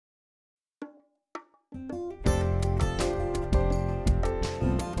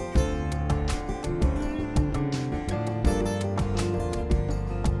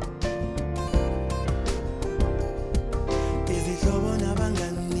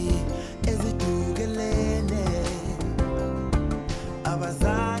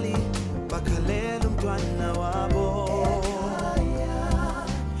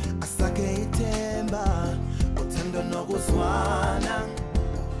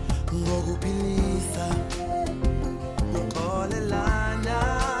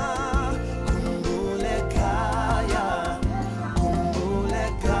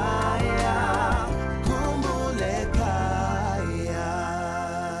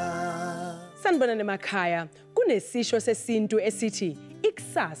Sanibonani emakhaya, kunesisho sesintu esithi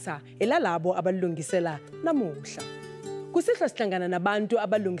ikusasa elalabo abalungisela namuhla. Kusihlo sihlangana nabantu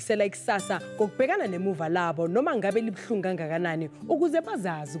abalungisela ikusasa kokubhekana nemuva labo noma ngabe libhlungu kangakanani ukuze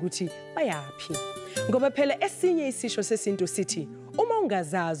bazazi ukuthi bayaphi. Ngoba phela esinye isisho sesintu sithi uma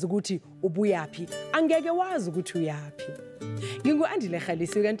ungazazi ukuthi ubuyaphi angeke wazi ukuthi uyaphi. Ngingu-Andile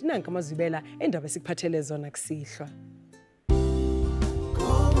Kgalisi kanti nanka amazwibela endaba esikuphathele zona kusihlwa.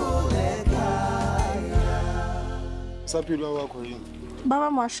 Sapilwa wakho yini?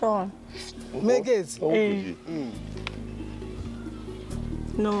 Baba Mashona. Umekezi?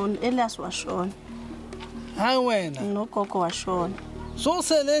 No, Elias washona. Hayi wena. No gogo washona. So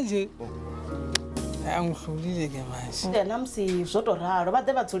sele nje. Angihlulile ke manje. Namsi zwoto raro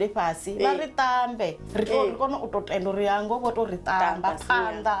vade vatsule pasi va ri tambe ri kona u to tendo ri yango vo to ri tamba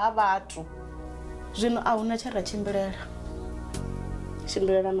phanḓa ha vhathu. Zwino a huna tsha ra tshimbilela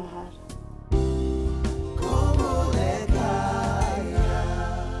mahara.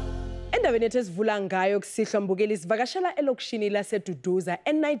 Endabeni ethu esivula ngayo kusihlwa mbukeli sivakashela elokishini laseDuduza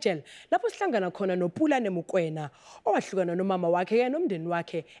eNigel lapho sihlangana khona noPulane Mukwena owahlukana nomama wakhe kanye nomndeni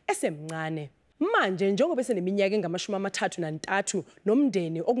wakhe esemncane. Manje njengoba eseneminyaka engama-33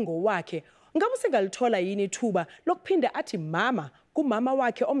 nomndeni okungowakhe, ngabe usengalithola yini ithuba lokuphinda athi mama kumama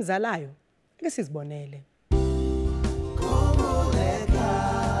wakhe omzalayo? Ake sizibonele.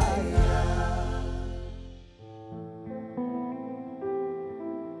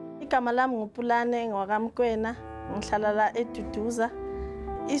 Igama lami nguPulane ngwakamkwena, ngihlala la eDuduza.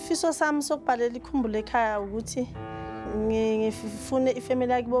 Isifiso sami sokubhalela ikhumbule ekhaya ukuthi ngifune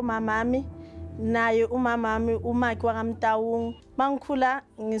ifamily yakibo mamami naye umamami uMike wakamTawung. Mangikhula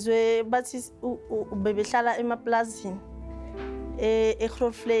ngizwe bathi bebehlala emaplazini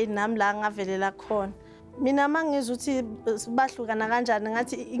eGrootvlei nami la ngavelela khona. Mina mangizwe ukuthi bahlukana kanjani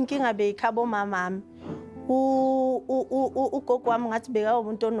ngathi inkinga beyikhabo mamami. Ugogo wami ngathi beka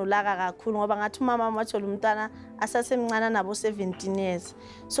umuntu onolaka kakhulu ngoba ngathi umama wathola umntana asasemncane nabo 17 years.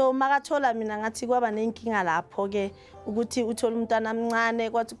 So makathola mina ngathi kwaba nenkinga lapho ke ukuthi uthola umntana omncane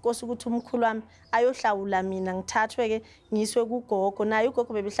kwathi Nkosi ukuthi umkhulu wami ayohlawula mina ngithathwe ke ngiswe kugogo naye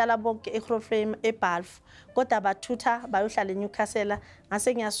ugogo bebehlala bonke eGrootvlei eBalfour kodwa bathutha bayohlala eNewcastle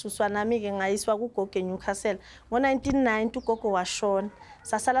ngase ngiyasuswa nami ke ngayiswa kugogo eNewcastle. Ngo1990 ugogo washona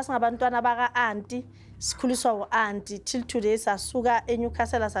sasala singabantwana baka auntie sikhuliswa u-auntie till today sasuka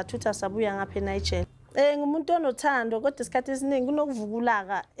eNewcastle sathutha sabuya ngapha eNigel. Ngumuntu onothando kodwa isikhathi esiningi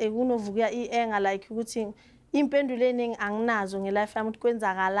kunokuvukulaka kunovuka ienga like ukuthi impendulo eningi anginazo ngelife yami ukuthi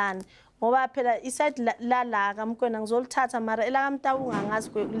kwenzakalani ngoba phela iside la kaMkwena ngizolithatha mara ela kaMtawung angazi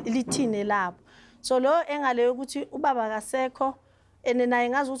lithine lapho. So lo engaleyo ukuthi ubaba kasekho naye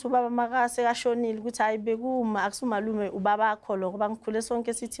ngazi ukuthi ubaba makase kashonile ukuthi hayi bekuma akusumalume ubaba akho lokho bangikhule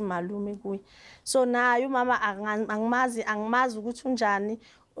sonke sithi malume kuye. So naye umama angimazi ukuthi unjani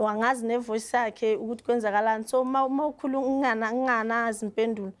wangazi nevoice yakhe ukuthi kwenzakalani. So uma ukhuluma nginganazi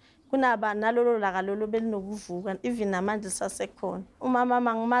impendulo kunaba nalolo laka lolo belinokuvuka even namanje sasekhona. Umama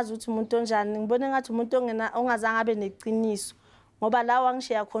mangimazi ukuthi umuntu onjani ngibone ngathi umuntu ongazange abe neqiniso ngoba la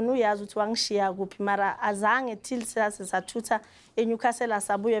wangishiya khona uyazi ukuthi wangishiya kuphi mara azange till sathutha eNewcastle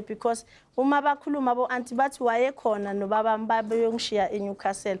sabuye because uma bakhuluma bo auntie bathi wayekhona nobaba babeyongishiya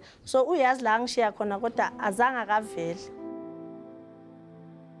eNewcastle. So uyazi la ngishiya khona kodwa azange akavele.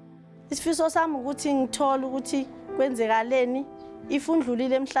 Isifiso sami ukuthi ngithola ukuthi kwenzekaleni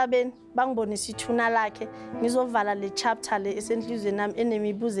ifundlulile emhlabeni bangibonisa ithuna lakhe ngizovala le chapter le esenhlizweni nami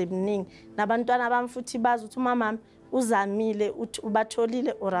enemibuzo eminingi nabantwana bami futhi bazi ukuthi umama uzamile uthi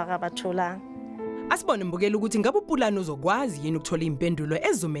ubatholile oraka batholanga. Asibone mbukela ukuthi ngabe uPulane uzokwazi yini ukuthola impendulo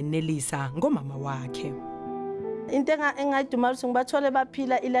ezomenelisa ngomama wakhe. Into engayiduma ukuthi ngibathole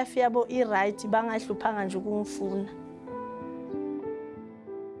baphila ilife yabo right bangahluphanga nje ukungifuna.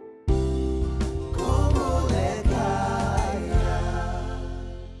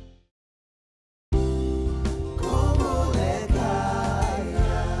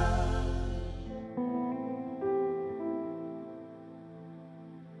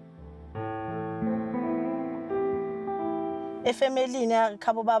 efemelini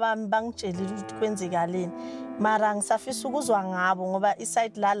yakhabo babami bangitshelile ukuthi kwenzekaleni mara ngisafisa ukuzwa ngabo ngoba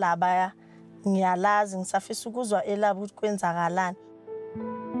iside lalaba ngiyalazi ngisafisa ukuzwa elabo ukuthi kwenzakalani.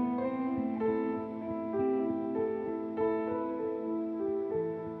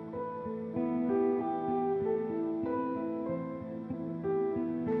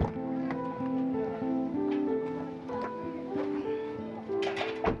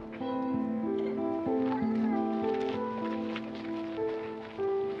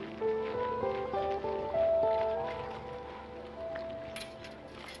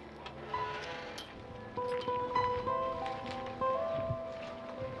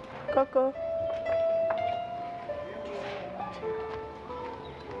 Koko.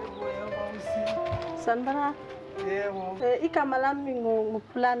 Sanbara. Yebo. Igama lami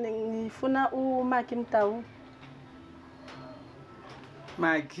nguPhulane ngifuna uMaki Mtawu.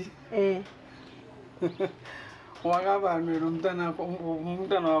 Maki. Wakabani lo mntana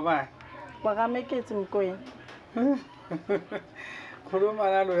umntana wabani? Wakamekethi Mkweni.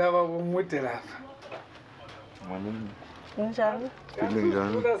 Khuluma nalo yaba umude lapha. Njani?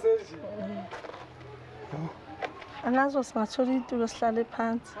 Njani? Anazo singathola itulo sihlale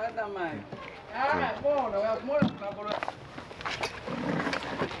phansi. Wena manje. Bona uyabona lapho.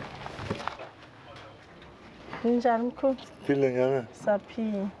 Njani mkhulu? Phile njani?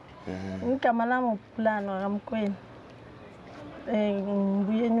 Saphila. Igama lami uPhulane wakamkweni.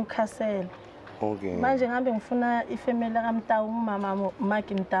 Ngibuye eNewcastle. Okay. Manje ngabe ngifuna ifamily kaMtawu umama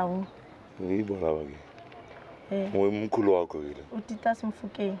Maki Mtawu. Uyibona bake. Umkhulu wakho yile. Utita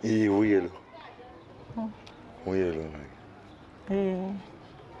Simfukeni. Uyelo. Uyelo manje.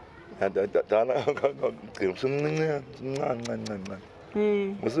 Dala ngicela simncane.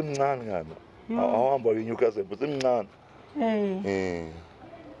 Musimncane ngani? Awahamba eNewcastle musimncane.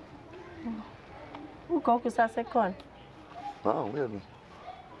 Ugogo sasekhona.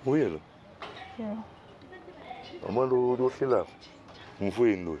 Uyelo. Amalo uhlala.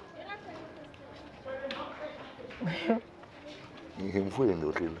 Mfowenu. Ngimfuyeni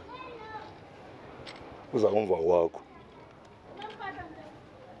uhlala. Uza kumva wakho.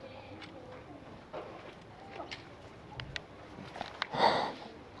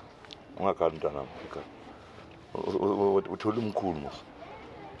 Ungakhali mntana mfika. Uthola umkhulu mos.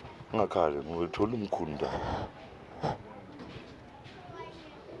 Ungakhali, uthola umkhulu mntana.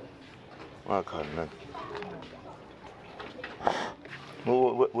 Ungakhali na.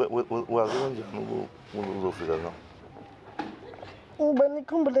 Wazi kanjani uzofika la?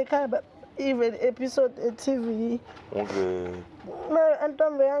 Ubenikhumbule ekhaya even episode TV. Okay.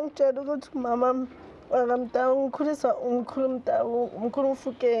 Antombe yangitshela ukuthi mama wakamtawu ngikhuliswa umkhulu Mtawu, umkhulu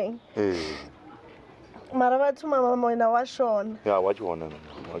Mfukeni. Mara bathi mama wena washona. Ya washona.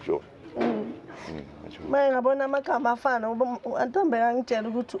 Manje ngabona amagama afana Antombe yangitshela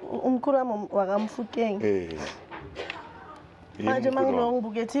ukuthi umkhulu wami wakamfukeni. Manje mangilo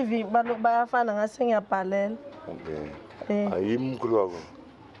ngibuke TV bayafana ngase ngiyabhalela. Okay. Ayimkhulu wakho.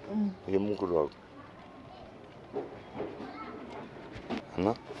 Yimkhulu wakho.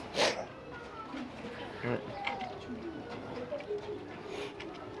 Na?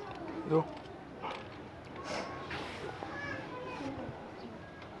 Yo.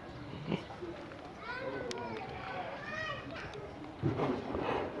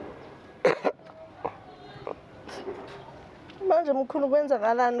 Manje mkhulu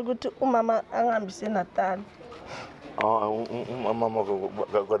kwenzakalani ukuthi umama angihambise eNatal? Mama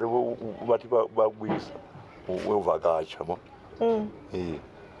kade bathi bakubuyisa uyovakatsha ma.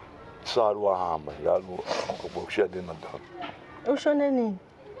 Sali wahamba yalo ngokushada eNatal. Ushone nini?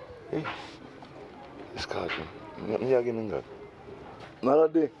 Isikhathi mnyaka mingaki?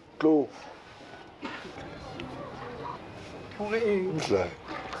 Nalade Klo. Mhla.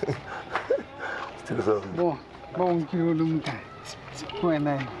 Ngikho lo mntana.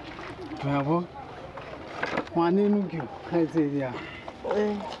 Wena. Yabo. Wanini ngikho khayize ya.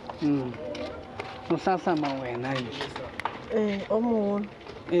 Uhlahla wena nje. Omuholo.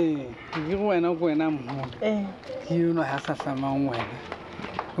 Ngikho wena kuwena mholo. Yino hasahla wena.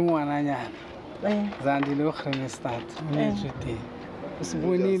 Ngwana nyana. Zandile uKhrinistat uNetsuti.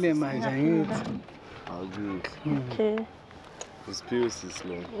 Usibonile manje ngithi. Okay. Isiphilo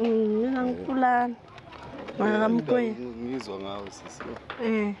sisilo. Mina ngiPhulane. Ngamkweni. Ngizwa ngawe sisi.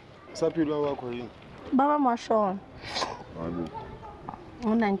 Saphila wakho yini? Baba washona. Hayi.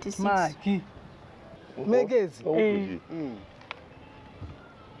 Ngo96. Maki. Mekezi.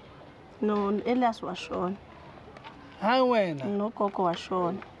 No, Elias washona. Hayi wena. Nogogo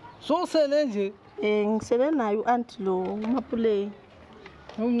washona. So sele nje. Ngisele nayo uAunty lo uMapuleni.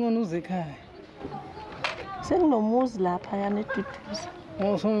 Umncane uzekhaya. Senginomuzi lapha yana eDuduza.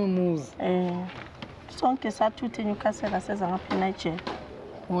 Ngosomuzi. Sonke sathuthe eNewcastle seza ngapha eNigeria.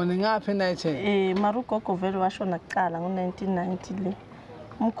 Wona ngapha eNigeria. Mara ugogo vele washona kuqala ngo1990 le.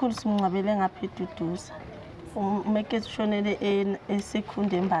 Umkhulu simngcwabele ngapha eDuduza. Umekezi ushonele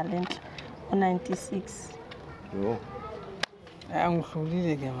eSekhunda eMbalenhle ngo96. Yo.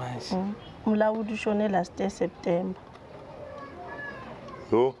 Angidlulile ke manje. Umlawuli ushone last September.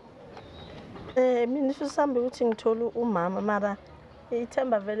 Yo. Mina sisambe ukuthi ngithola umama mara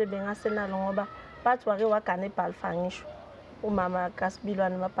ithemba vele bengasenalo ngoba bathi wake wagana eBalfa ngisho umama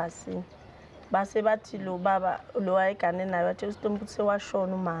kaSibilwane emabhasini base bathi lo baba lo wayegane naye wathi uStompu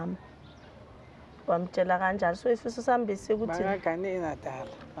sewashona umama wamtshela kanjalo so isifiso sambe sekuthi Bagane eNatal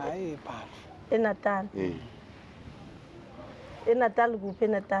hayi eBalfa. eNatal eNatal kuphi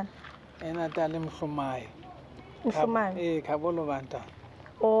eNatal eNatal eMhlumayo. Mhlumayo Khabolo banta.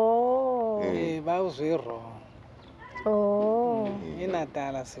 Oh Bawuzwe wrong. Oh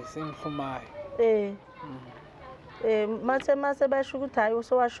eNatal sisemhlumayo. Mase basho ukuthi hayi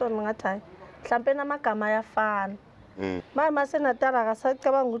usowashona ngathi hayi mhlambe namagama ayafana mase Natal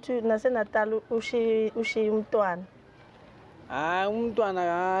akasacabanga ukuthi naseNatal ushi umntwana Hayi umntwana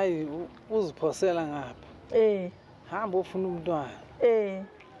hayi uziphosela ngapha. Hamba ufuna umntwana.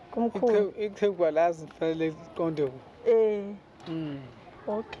 Kumkhulu iqhegwa lazi fanele iqonde ku.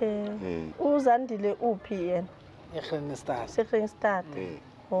 Okay uzandile uphi yena eGreenstad. seGreenstad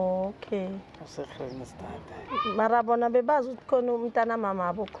okay useGreenstad. mara bona bebazi ukuthi khona umntana mama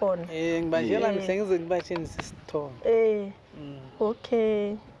abo khona ngibajela mhle ngize ngibatshengise isithombe.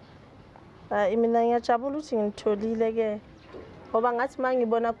 Okay mina ngiyajabula ukuthi ngitholile ke ngoba ngathi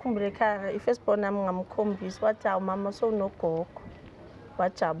mangibona kukhumbule ekhaya ifirst born nami ngamkhombisa wathi awumama sowunogogo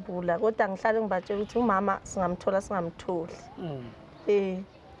wajabula kodwa ngihlale ngibatshela ukuthi umama singamthola singamtholi.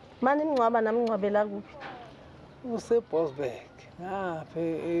 Mani imncwaba nami ngcwabela kuphi useBosberg ngapha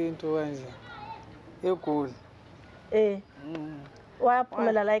into kanje eGoli.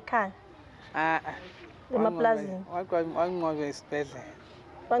 Wayaphumela la ekhaya emaplazini wangcwaba esibhedlela.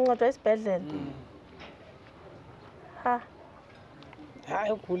 Wangcwatshwa esibhedlela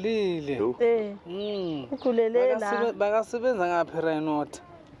hayi ugulile. Ugulele la bakasebenza ngapha eRainota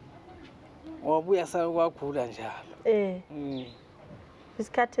wabuya sala kwagula njalo.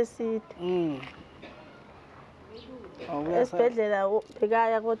 isikhathi eside esibhedlela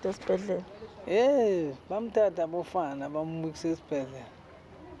bekaya kodwa esibhedlela bamthatha bofana bambukisa esibhedlela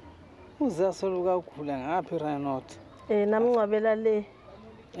uzasoluka ugula ngapha eRainota. Namngcwabela le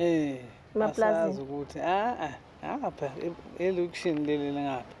maplazini ukuthi ngapha elokishini leli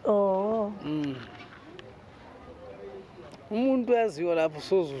ngapha. Umuntu yaziyo lapho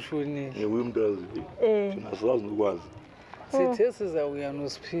sozushonile. Umuntu yaziyo. Thina sizazi nokwazi. Sithe sizawuya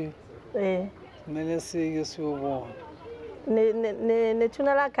noSiphiwe. Kumele sike siyobona.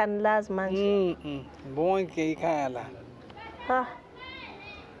 Nethuna lakhe anilazi manje. Bonke ikhaya la.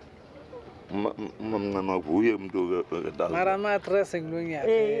 Mama vuye umuntu kadala. Mara ama-address ngilonyaka.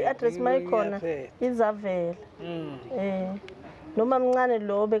 Address mayikhona izavela. Noma mncane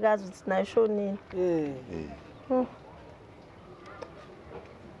lo bekazi ukuthi naye shonile.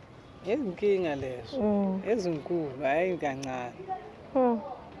 Inkinga lezo ezinkulu hayi kancane.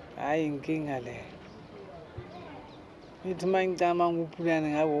 Hayi inkinga le. Nithi mangicama ngupulane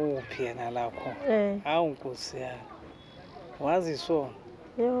ngabe uphi yena lakho. Hawu Nkosi yami. Wazi sona.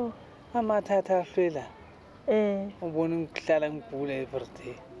 Yo amathatha ahlela. Ubona ngihlala ngigula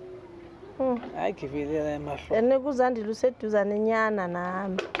everyday. Hayi givelela emahlo. Kuzandile useduzane nyana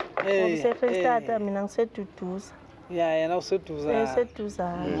nami. NgokuseFreyistata mina ngiseduduza. Yena useduza.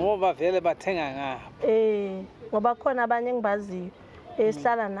 Eseduza. Ngoba vele bathenga ngapha. Ngoba khona abanye engibaziyo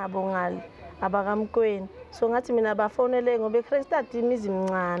esihlala nabo ngale abakamkweni. So ngathi mina bafonele ngoba eFreyistata imizi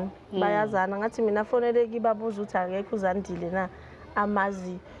imncane bayazana ngathi mina fonele kibabuza ukuthi akekho uzandile na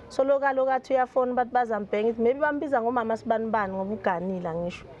amazi. So lokalokathi uyafona bathi bazambhenga maybe bambiza ngomama sibanibani ngoba uganila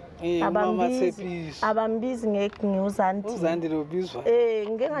ngisho. Abambizi ngeke ngiyuzandile. Uzandile ubizwa.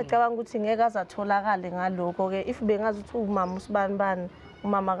 Ngeke ngacabanga ukuthi ngeke azatholakala ngaloko ke if bengazi ukuthi umama usibanibani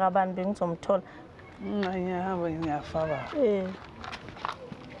umama kabani bengizomthola. Ngiyahamba ngiyafaba.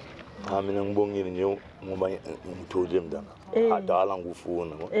 Mina ngibongile nje ngoba ngitholile mntana. Adala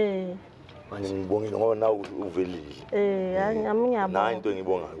ngufuna ngo. Manje ngibongile ngoba nawe uvelile. Ngiyami ngiyabonga. Na into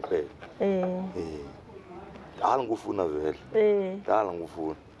engibongayo kuphela. Dala ngufuna vele. Dala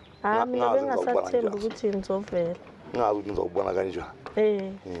ngufuna. Mina bengasathemba ukuthi ngizovela. Ngazi ukuthi ngizobona kanjani.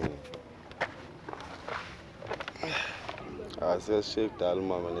 Siyashake dala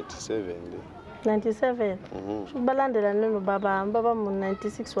mama 97 le. 97. Balandela nobaba baba mu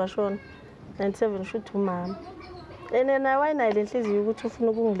 96 washona. 97 shothi umama. Enena wayinayo lenhliziyo ukuthi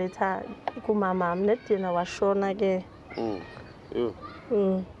ufuna ukungiletha kumama nedina washona ke.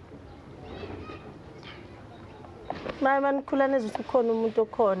 Mama nikhulane ukuthi ukhona umuntu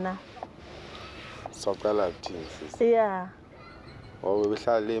okhona. Saqala kuthini sisi? Yeah.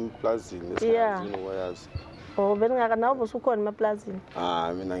 Behlala emplazini esizini wayazi. Beningaka nawe ubusukhona emaplazini?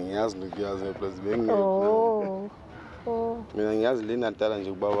 Mina ngiyazi nokuyazi eplazini bengingekho. Mina ngiyazi le Natal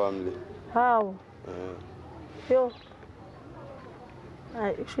nje kubaba wami le. Hawu. Yo.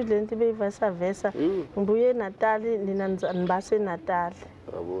 Hayi kushuthi lento beyivasa vesa. Ngibuye eNatal nina nibase eNatal.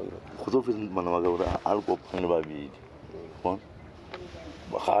 Yabona. Khotofisa mana waka alikophane babili. Bon.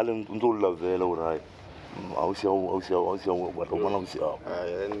 Bakhale ntolo vela uray. Awusiya batobana usiya.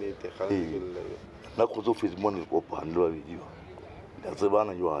 Yani te khale. Na khotofisa mona likophane babili.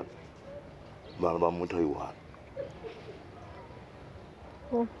 Ndatsebana jwana. Bana ba motho yiwana.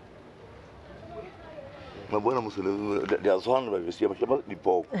 Mabona musule diyazwana babesiya bashaba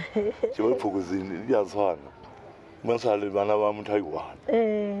dipoko. Siba phokuzini diyazwana. Mansale bana ba motho yiwana.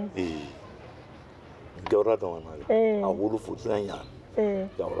 Ngorada wana. Awulu futhi nyana.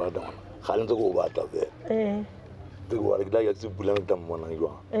 Ngorada wana. Khale ntse go bata ve. Ntse go re ya tsibula ntamona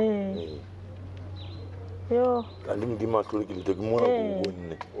yiwa. Yo. Kanti ngidima hlulekile ke mona go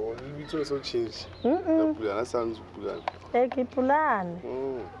bonne. Libitso so change. Lapulana sanzu pulana. Kipulane.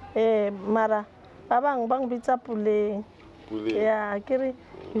 Mara baba ngibangibitsa puleng. Ya kiri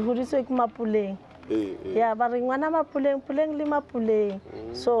ihudiswe kumapuleng. Ya ba ringwana mapuleng le mapuleng.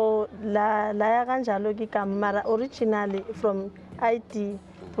 So la ya kanjalo ke ka mara originally from ID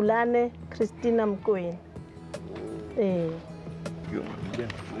Pulane Christina Mkweni.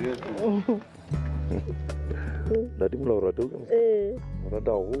 Dadi mula urata uka.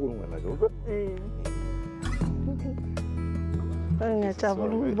 Urata uku ngana uka.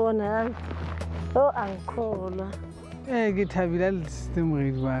 Ngiyajabula ukubona. Angikholwa. Ngithabile le system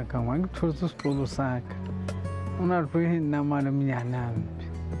read wa ka ngithola isicelo sakhe. Unaliphe namali emnyanami.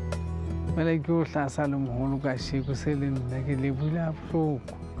 Mala kuyohlasa lo mholo kaShiko seleni ke lebula buhloko.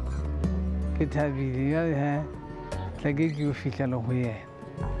 Ngithabile ya hlake kuyofihla lo yena.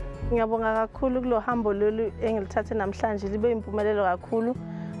 Ngiyabonga kakhulu kulo hambo lolu engilithathe namhlanje libe impumelelo kakhulu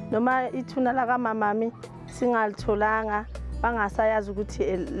noma ithuna la kamamami singalitholanga bangasayazi ukuthi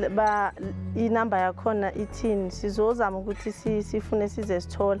inamba yakhona ithini sizozama ukuthi sifune size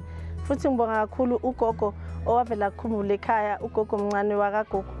sithole futhi ngibonga kakhulu ugogo owavela kukhumbula ekhaya ugogo omncane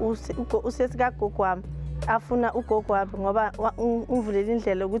wakagogo usesikagogo wami afuna ugogo wami ngoba ungivulela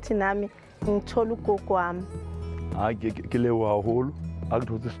indlela ukuthi nami ngithola ugogo wami ke lewa haholo a ke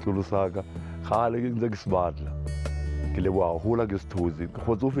thotse setlo saka gale ke ntse ke sebatla ke lewa haholo ke sethozi ke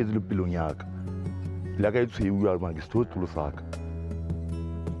khotsofetse le pelong yaka la ka itshweu ya ma ke setlo saka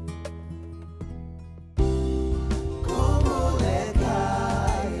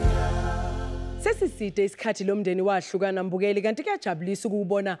Sesiside isikhathi lomndeni wahlukana mbukeli kanti kuyajabulisa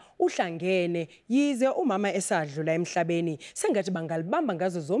ukubona uhlangene yize umama esadlula emhlabeni sengathi bangalibamba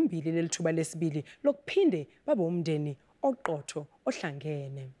ngazo zombili lelithuba lesibili lokuphinde babe umndeni oqotho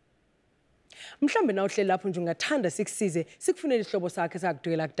ohlangene. Mhlambe na uhleli lapho nje ungathanda sikusize sikufunele ihlobo sakhe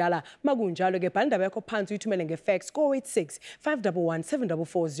sakudukela kudala makunjalo ke bhala indaba yakho phansi uyithumele ngefax ko 86 511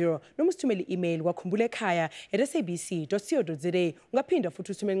 7440 noma usithumele email kwakhumbula ekhaya@sabc.co.za ungaphinda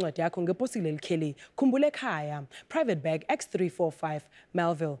futhi uthumele incwadi yakho ngeposile likheli khumbula ekhaya private bag X345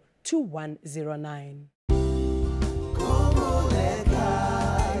 Melville 2109.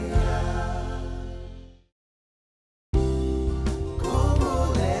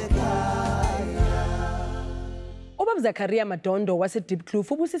 Zakaria Madondo wase Deep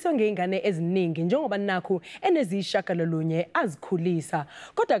Kloof ubusiswe ngeingane eziningi njengoba nakho enezishaka lolunye azikhulisa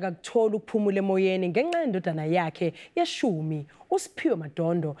kodwa akakuthola ukuphumula emoyeni ngenxa yendodana yakhe yeshumi uSiphiwe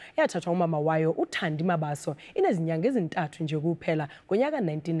Madondo eyathathwa umama wayo uThandi Mabaso inezinyanga ezintathu nje kuphela ngonyaka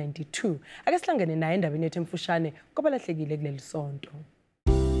 1992 ake sihlangene naye endabeni yethu emfushane kwabalahlekile kuleli sonto.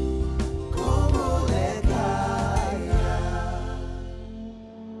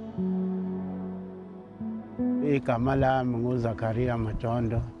 Igama lami nguZakaria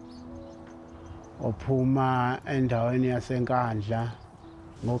Madondo ophuma endaweni yaseNkandla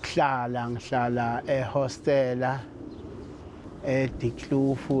ngihlala ehostela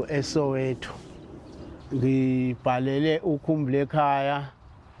eDikloof eSoweto ngibhalele ukhumbula ekhaya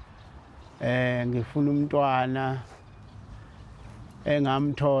ngifuna umntwana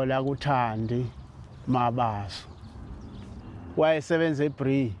engamthola kuThandi Mabaso wayesebenza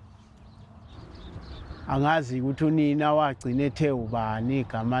eBree angazi ukuthi unina wagcina ethe ubani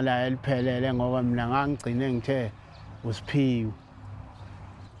igama laye liphelele ngoba mina ngangigcine ngithe uSiphiwe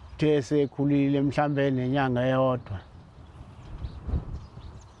uthe sekhulile mhlambe nenyanga eyodwa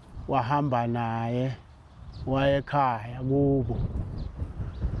wahamba naye wayekhaya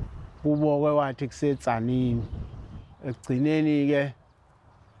kubo wathi kuseTzanini ekugcineni ke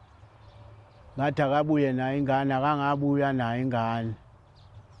ngathi akabuye naye ingane akangabuya naye ingane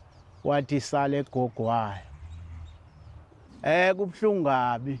wathi sale egogwayo kubhlungu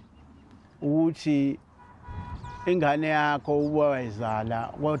kabi ukuthi ingane yakho ubawayizala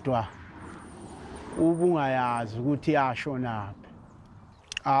kodwa ubungayazi ukuthi yashonaphi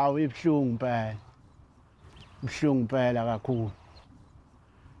ibhlungu phela ibhlungu phela kakhulu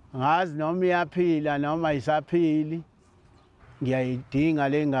ngazi noma iyaphila noma isaphili ngiyayidinga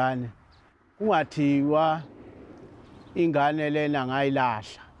lengane kungathiwa ingane lena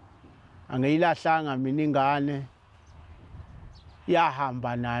ngayilahla angiyilahlanga mina ingane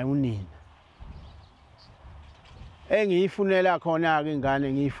yahamba naye unina engiyifunela khona ke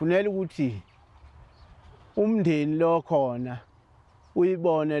ingane ngiyifunela ukuthi umndeni lo khona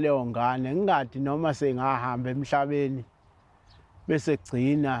uyibone leyo ngane ngingadi noma sengahamba emhlabeni bese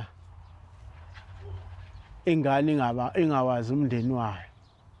gcina ingane ingawazi umndeni wayo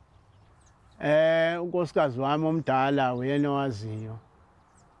unkosikazi wami omdala uyena owaziyo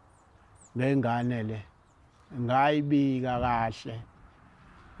ngengane le ngayibika kahle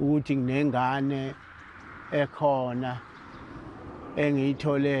ukuthi nginengane ekhona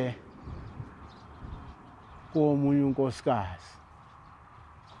engiyithole komunye unkosikazi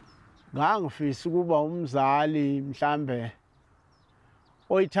ngangifisa ukuba umzali mhlambe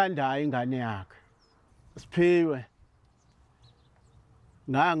oyithandayo ingane yakhe Siphiwe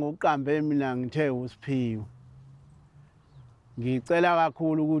ngokuqambe mina ngithe uSiphiwe ngicela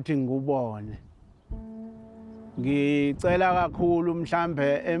kakhulu ukuthi ngikubone ngicela kakhulu mhlambe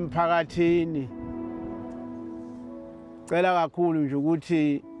emphakathini cela kakhulu nje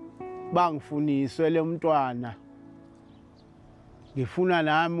ukuthi bangifuniswe le mntwana ngifuna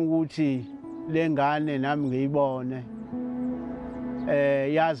nami ukuthi lengane nami ngiyibone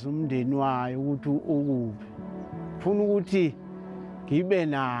yazi umndeni wayo ukuthi ukuphi ufuna ukuthi ngibe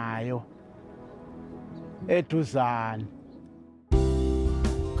nayo eduzane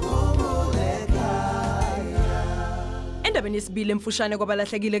Endabeni yesibili emfushane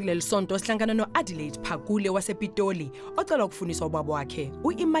kwabalahlekile kuleli sonto sihlangana noAdelaide Phakule wasePitoli ocela ukufundiswa ubaba wakhe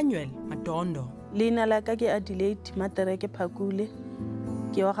uEmmanuel Madondo. Lina la ka ke Adelaide Matereke Phakule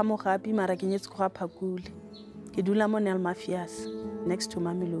ke wa ga Mogapi mara ke nyetse go ga Phakule ke dula mo Nel Mafias next to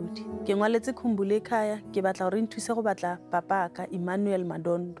Mamelodi ke ngwaletse Khumbule ekhaya ke batla gore nthuse go batla papa ka Emmanuel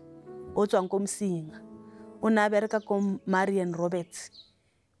Madondo o tswang ko Msinga o na bereka ko Marian Roberts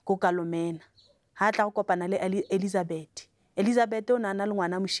ko Kalomena ha tla go kopana le Elizabeth o nana le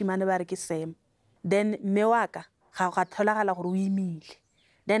ngwana moshimane ba re ke Sam then mme wa ka ga tholagala gore o imile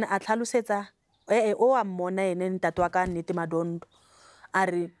then a tlhalosetsa o a mmona ene ntate wa ka nnete Madondo a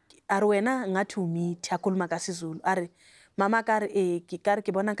re wena ngathi o meet a koloma ka Sizulu a re mama ka re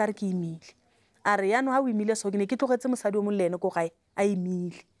ke bona ka re ke imile a re ya no ha o imile so ke ne ke tlogetse mosadi o molene go gae a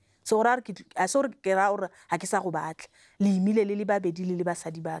imile so ra re ke ra ora ha ke sa go batla le imile le babedi le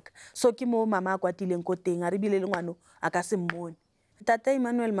basadi baka so ke mo mama a kwatileng ko teng a re bile le ngwano a ka se mmone tata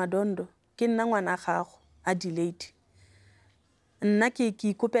Emmanuel Madondo ke nna ngwana gago Adelaide nna ke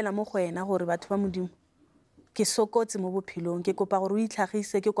ikopela mo go wena gore batho ba modimo ke sokotse mo bophelong ke kopa gore o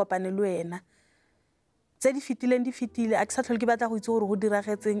itlhagise ke kopane le wena tse di fitile a ke sa tlhole ke batla go itse gore go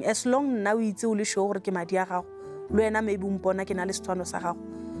diragetseng as long nna o itse o le sure gore ke madi a gago le wena maybe mpona ke na le setshwano sa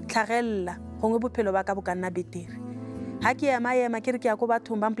gago tlhagella gongwe bophelo ba ka bo ka nna betere ha ke ema ke re ke ya go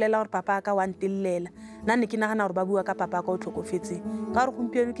bathong ba mpolela gore papa ka wa ntillela nna ne ke nagana gore ba bua ka papa ka o tlhokofetseng ka gore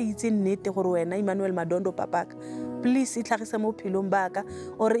gompieno ke itse nnete gore wena Emmanuel Madondo papa ka please itlhagise mo bophelong baka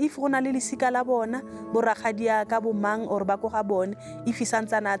or if go na le lesika la bona boragadi ya ka bo mang or ba go ga bone if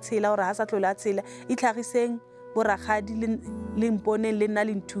isantsana a tshela or ha sa tlhola a tshela itlhagiseng boragadi le mpone le nna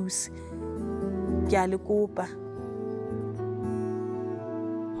le nthuse ke a le kopa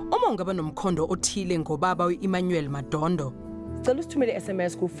Umonga banomkhondo othile ngobaba uEmmanuel Madondo. Cela usithumele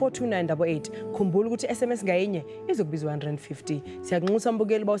SMS ku 42988. Khumbula ukuthi SMS ngayinye izokubizwa 150. Siyakunxusa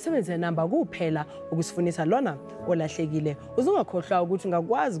mbukeli bawusebenzise namba kuphela ukusifunisa lona olahlekile. Uzungakhohlwa ukuthi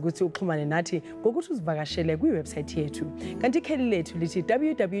ungakwazi ukuthi uxhumane nathi ngokuthi usivakashele kwiwebsite yethu. Kanti ikheli lethu lithi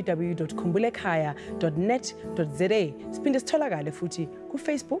www.khumbulekhaya.net.za. Siphinde sitholakale futhi ku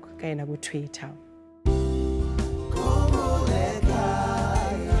Facebook kanye na ku Twitter.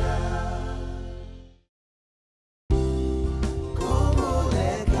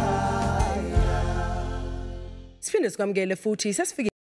 Siphinde sikwamukele futhi sesifike